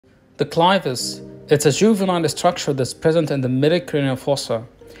The clivus, it's a juvenile structure that's present in the midcranial fossa.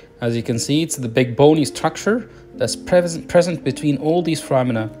 As you can see, it's the big bony structure that's present between all these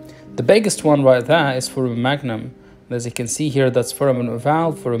foramina. The biggest one right there is foramen magnum. And as you can see here, that's foramen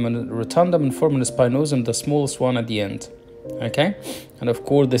ovale, foramen rotundum, and foramen spinosum, the smallest one at the end. Okay, and of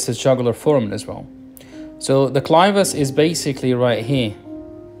course this is jugular foramen as well. So the clivus is basically right here,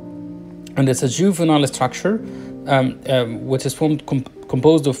 and it's a juvenile structure which is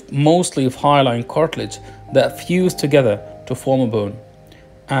composed of mostly of hyaline cartilage that fuse together to form a bone,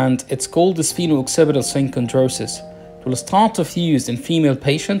 and it's called the spheno-occipital synchondrosis. It will start to fuse in female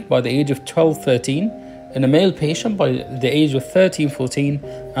patient by the age of 12-13, in a male patient by the age of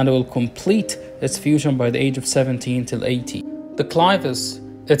 13-14, and it will complete its fusion by the age of 17 till 18. The clivus,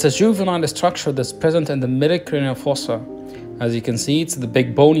 it's a juvenile structure that's present in the midcranial fossa. As you can see, it's the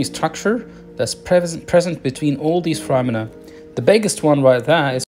big bony structure that's present between all these foramina. The biggest one right there is